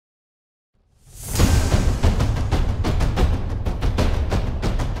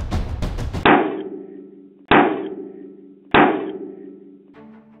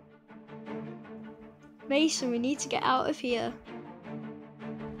Mason, we need to get out of here.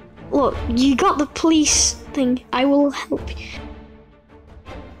 Look, you got the police thing. I will help you.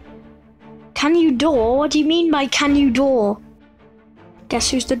 Can you door? What do you mean by can you door?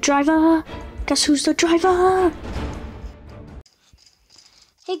 Guess who's the driver? Guess who's the driver?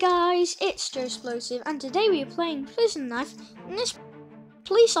 Hey guys, it's Joesplosive, and today we are playing Prison Knife, and this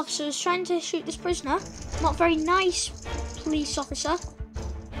police officer is trying to shoot this prisoner. Not very nice, police officer.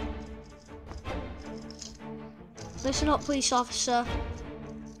 Listen up, police officer.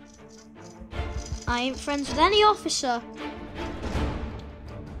 I ain't friends with any officer.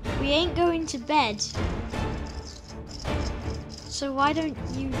 We ain't going to bed. So why don't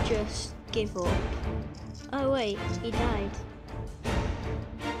you just give up? Oh wait, he died.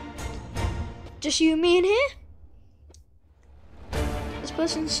 Just you and me in here? This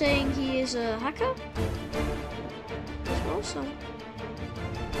person's saying he is a hacker? That's awesome.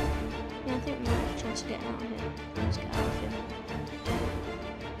 Yeah, I think we might have a chance of getting out of here. Let's get out of here.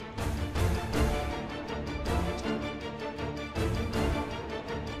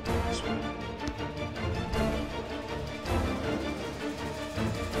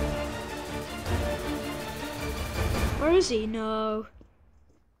 Where is he? No.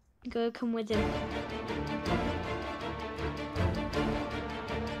 Go come with him.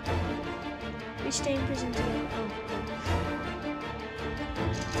 We stay in prison together. Oh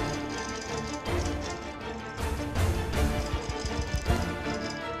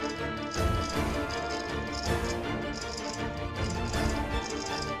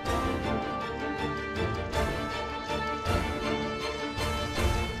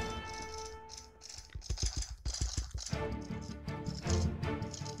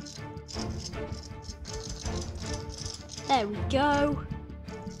There we go.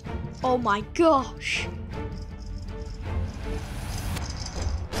 Oh my gosh.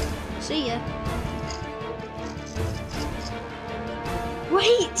 See ya.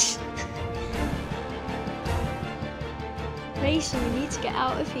 Wait! Mason, we need to get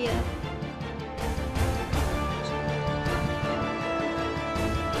out of here.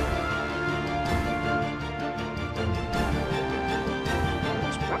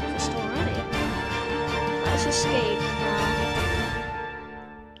 It's breakfast already. Let's escape now.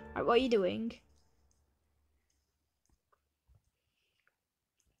 Alright, what are you doing?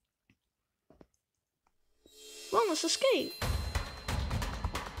 Well, let's escape.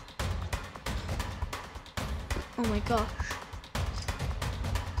 Oh my gosh.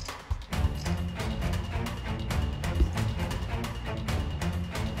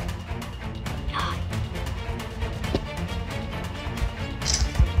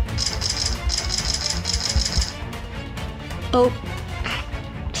 Oh.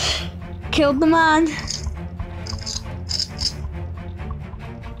 Killed the man.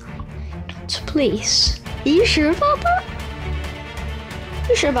 To police. Are you sure about that?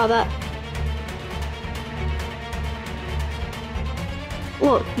 You sure about that?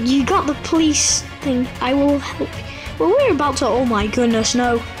 Look, you got the police thing. I will help you. Well, we're about to. Oh my goodness,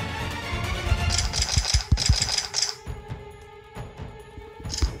 no.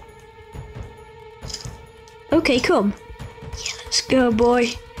 Okay, come. Yeah, let's go,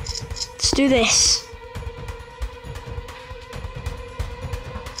 boy. Let's do this.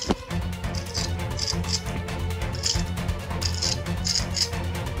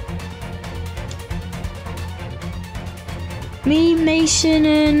 Me, Mason,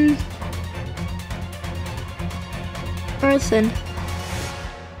 and Earthen.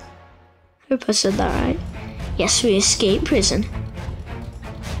 Hope I said that right. Yes, we escaped prison.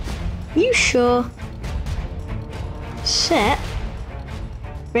 You sure? Set?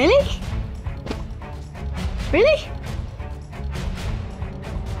 Really? Really?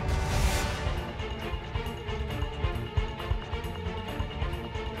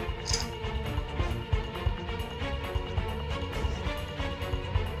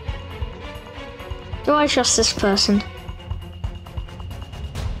 Do I trust this person?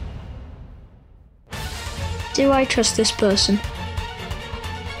 Do I trust this person?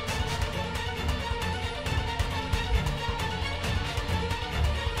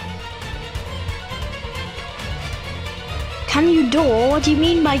 Can you door? What do you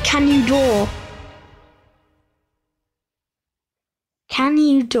mean by can you door? Can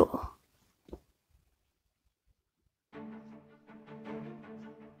you door?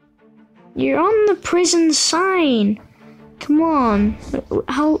 You're on the prison sign. Come on.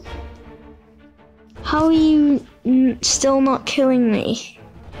 How are you still not killing me?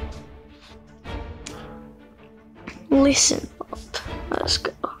 Listen up. Let's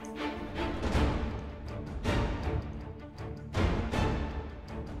go.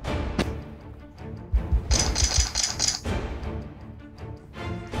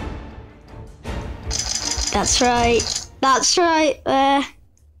 That's right. That's right there.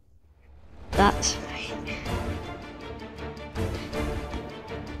 That's right.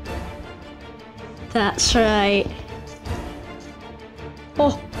 That's right.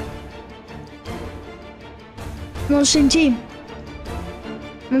 Oh. I'm on the same team.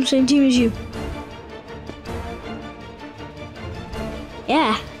 I'm on the same team as you.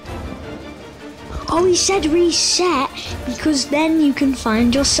 Yeah. Oh, he said reset because then you can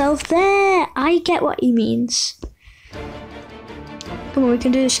find yourself there. I get what he means. Come on, we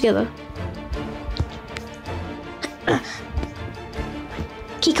can do this together.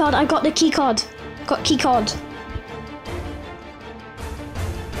 Keycard, I got the keycard. Got keycard.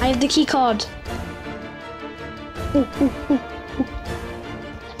 I have the keycard. Ooh, ooh, ooh, ooh.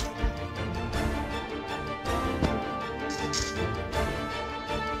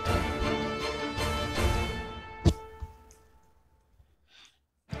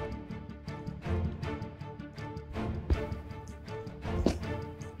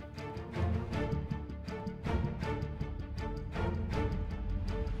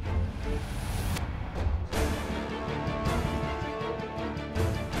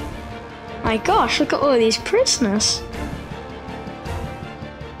 My gosh, look at all these prisoners.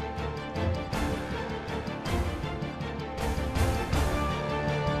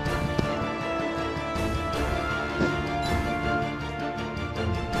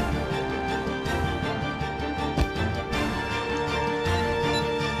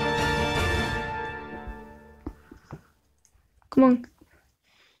 Come on.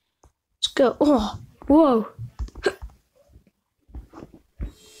 Let's go. Oh, whoa.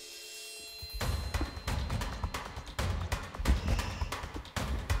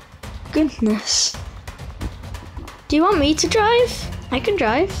 Goodness. Do you want me to drive? I can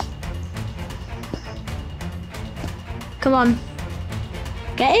drive. Come on.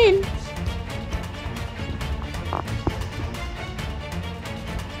 Get in.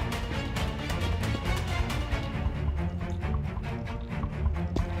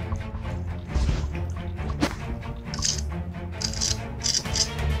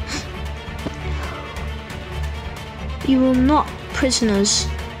 You will not, prisoners.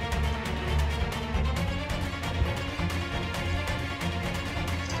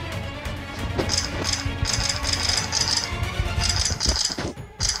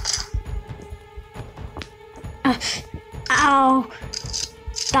 Ow!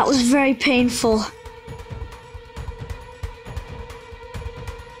 That was very painful.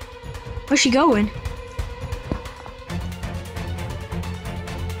 Where's she going?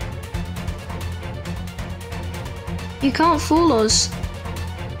 You can't fool us.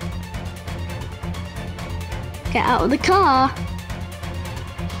 Get out of the car.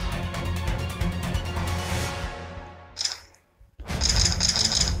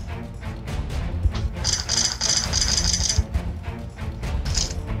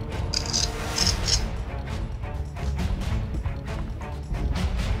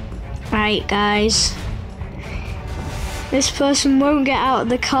 Right, guys. This person won't get out of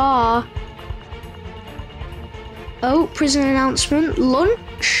the car. Oh, prison announcement.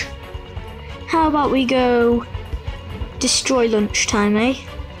 Lunch? How about we go destroy lunchtime, eh?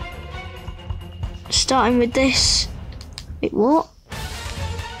 Starting with this. Wait, what?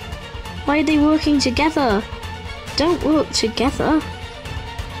 Why are they working together? Don't work together.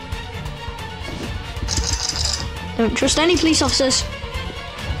 Don't trust any police officers.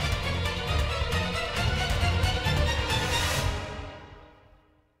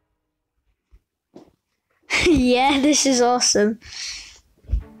 Yeah, this is awesome.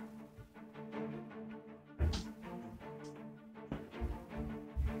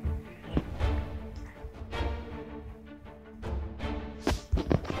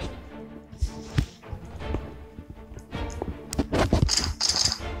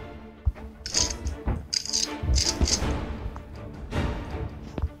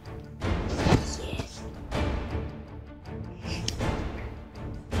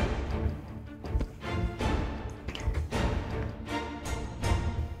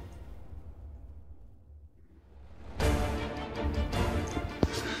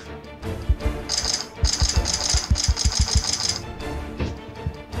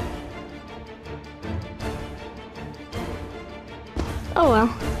 Oh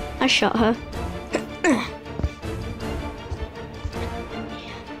well, I shot her.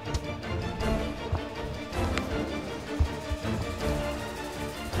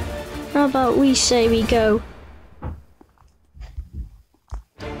 How about we say we go?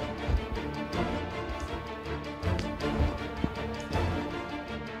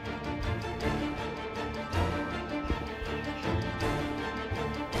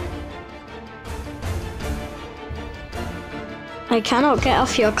 I cannot get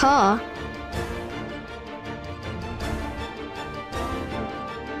off your car.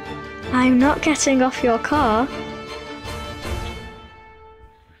 I'm not getting off your car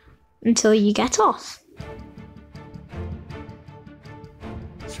until you get off.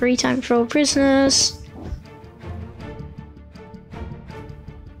 3 times for all prisoners.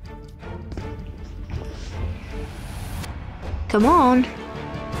 Come on.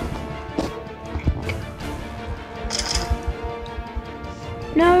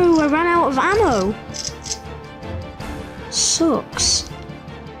 No, I ran out of ammo. Sucks.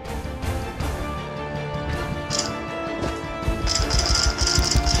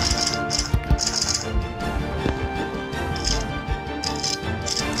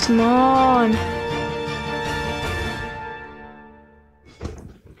 Come on.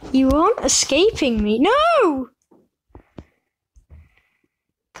 You aren't escaping me. No!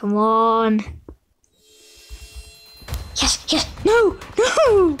 Come on. Yes, yes. No,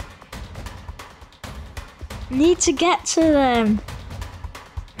 no! Need to get to them.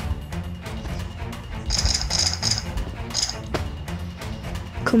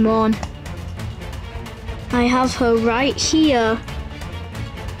 Come on. I have her right here.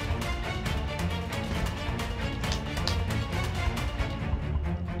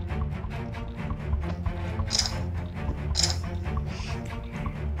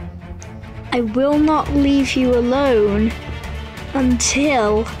 I will not leave you alone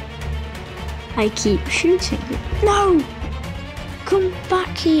until I keep shooting you. No! Come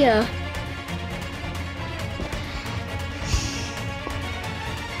back here.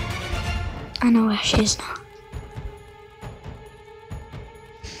 I know where she is now.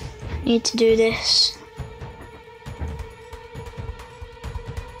 I need to do this.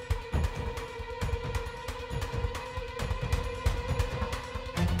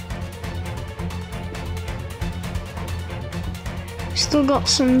 Still got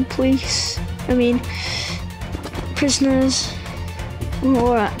some prisoners,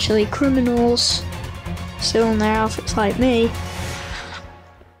 or actually criminals, still in their outfits like me.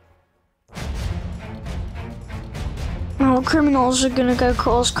 Well, criminals are gonna go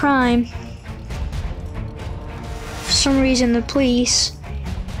cause crime. For some reason the police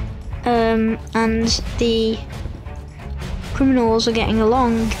and the criminals are getting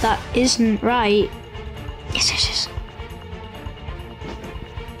along. That isn't right. Yes, yes, yes.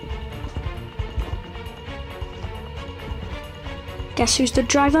 Guess who's the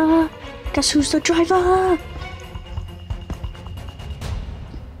driver? Guess who's the driver?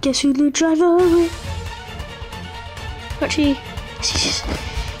 Guess who the driver is? Actually,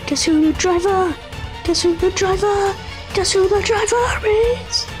 guess who the driver? Guess who the driver? Guess who the driver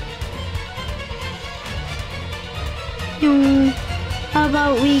is? How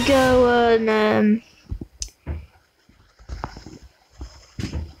about we go and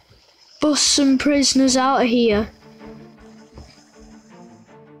bust some prisoners out of here?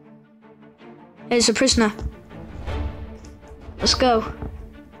 There's a prisoner. Let's go.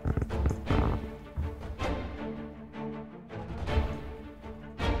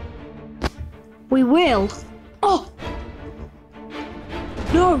 We will. Oh!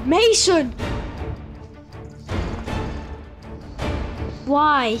 No, Mason!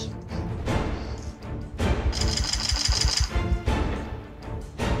 Why?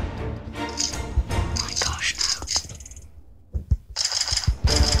 Oh my gosh, no.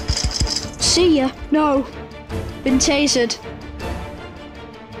 See ya. No. Been tasered.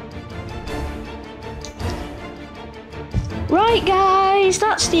 Right guys,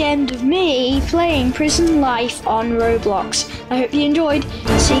 that's the end of me playing Prison Life on Roblox. I hope you enjoyed.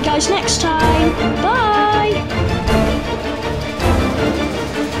 See you guys next time.